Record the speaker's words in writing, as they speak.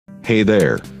Hey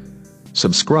there.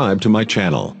 Subscribe to my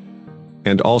channel.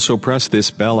 And also press this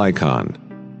bell icon.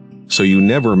 So you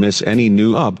never miss any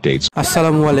new updates.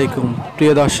 আসসালামু আলাইকুম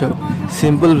প্রিয় দর্শক,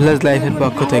 simple village লাইফের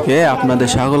পক্ষ থেকে আপনাদের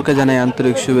সকলকে জানাই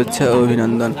আন্তরিক শুভেচ্ছা ও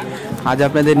অভিনন্দন। আজ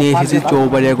আপনাদের নিয়ে এসেছি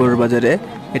চৌবাড়িয়া গরুর বাজারে।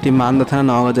 এটি মান্দা থানা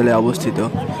নওগাঁ জেলায় অবস্থিত।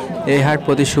 এই হাট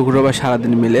প্রতি শুক্রবার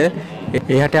সারাদিন মিলে।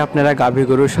 এই হাটে আপনারা গাভী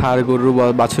গরু, ষাঁড় গরু,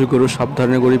 বাছুর গরু সব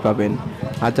ধরনের গরুই পাবেন।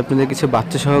 আজ আপনাদের কিছু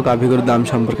বাচ্চা সহ গাভী গরুর দাম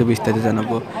সম্পর্কে বিস্তারিত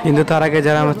জানাবো, কিন্তু তার আগে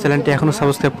যারা আমার চ্যানেলটি এখনো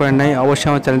সাবস্ক্রাইব করেন নাই অবশ্যই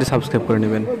আমার চ্যানেলটি সাবস্ক্রাইব করে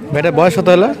নেবেন। বেটা বয়স কত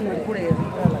হলো?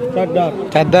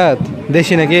 চার দাঁত।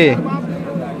 দেশি নাকি?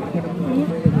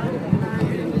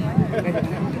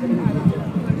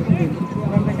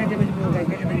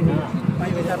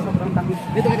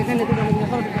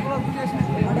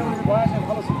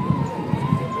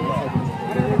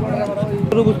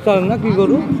 না কি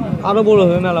গরু আরো বড়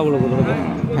হবে, মেলা বড় গরু হবে।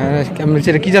 হ্যাঁ,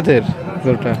 কি জাতের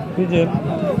গরুটা?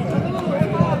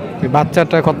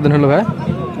 বাচ্চাটা কতদিন হলো ভাই?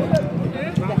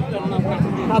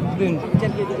 7 দিন।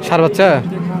 ষাঁড় বাচ্চা?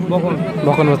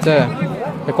 বকন বাচ্চা।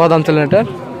 কত দাম চলেন এটার?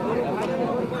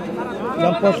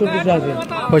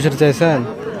 65 চাইছেন।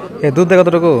 দুধ দেয়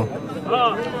কতটুকু?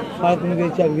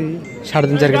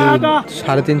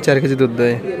 3.5-4 কেজি দুধ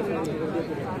দেয়।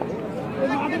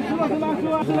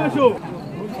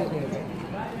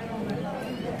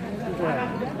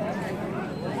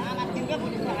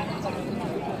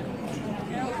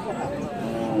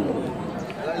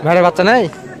 ভাইয়ের বাচ্চা নাই?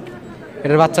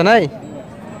 এটার বাচ্চা নাই?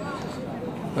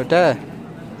 ওটা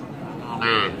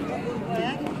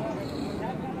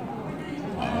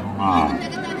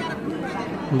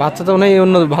বাচ্চা তো নেই,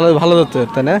 অন্য ভালো ভালো জাতের,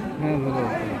 তাই না?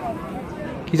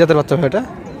 কি জাতের বাচ্চা ভাই এটা?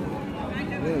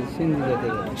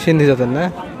 সিন্ধি জাতের না?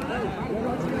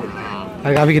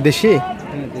 আর গাভী কি দেশি?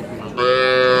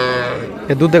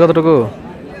 দুধ দেয় কতটুকু?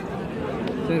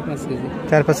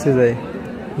 4-5 কেজি দেয়।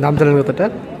 দাম চলেন কতটা?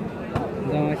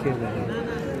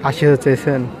 80,000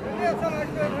 চাইছেন।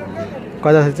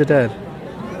 কয় দাঁত হচ্ছে এটার?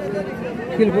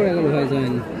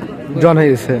 জন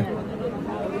হয়ে গেছে।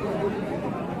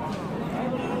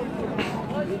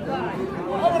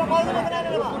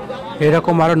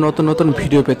 এরকম আরো নতুন নতুন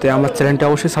ভিডিও পেতে আমার চ্যানেলটা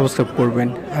অবশ্যই সাবস্ক্রাইব করবেন।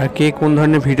 আর কে কোন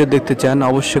ধরনের ভিডিও দেখতে চান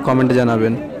অবশ্যই কমেন্টে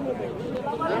জানাবেন।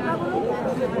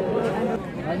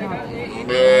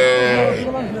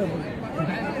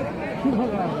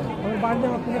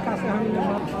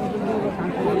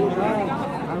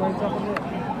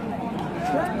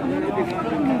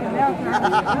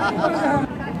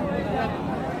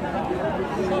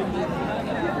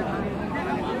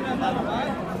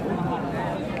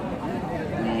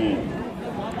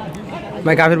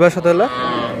 ভাই গাভীর বয়স কত হলো?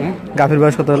 গাভীর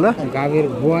বয়স কত হলো? গাভীর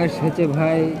বয়স হচ্ছে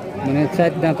ভাই মানে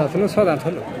 4 দাঁত আসলে 6 দাঁত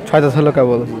হলো। 6 দাঁত হলো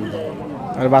কেবল।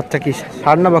 আর বাচ্চা কি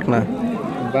ষাঁড় না বকনা?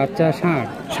 বাচ্চা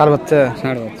ষাঁড় বাচ্চা।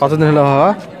 কতদিন হলো হওয়া?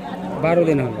 12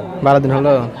 দিন হলো। 12 দিন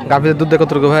হলো। গাভীর দুধ দেয়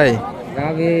কতটুকু ভাই?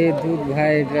 গাভীর দুধ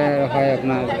ভাই হয়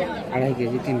আপনার 2.5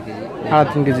 কেজি 3 কেজি।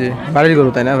 3 কেজি। বাড়ির গরু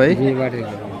তাই না ভাই? জি, বাড়ির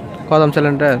গরু। কত দাম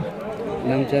চাইলেনটার?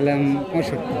 দাম চাইলাম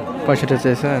 65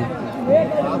 চাইছেন।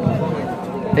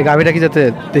 এই গাভীটা কি যাতে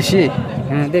দেশি?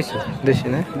 হ্যাঁ দেশি। দেশি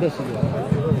না? দেশি।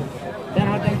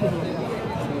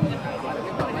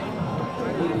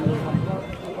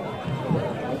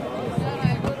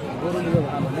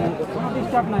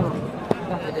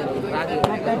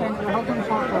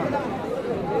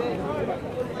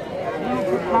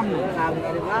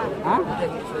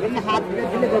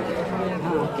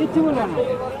 কিছু বলে না।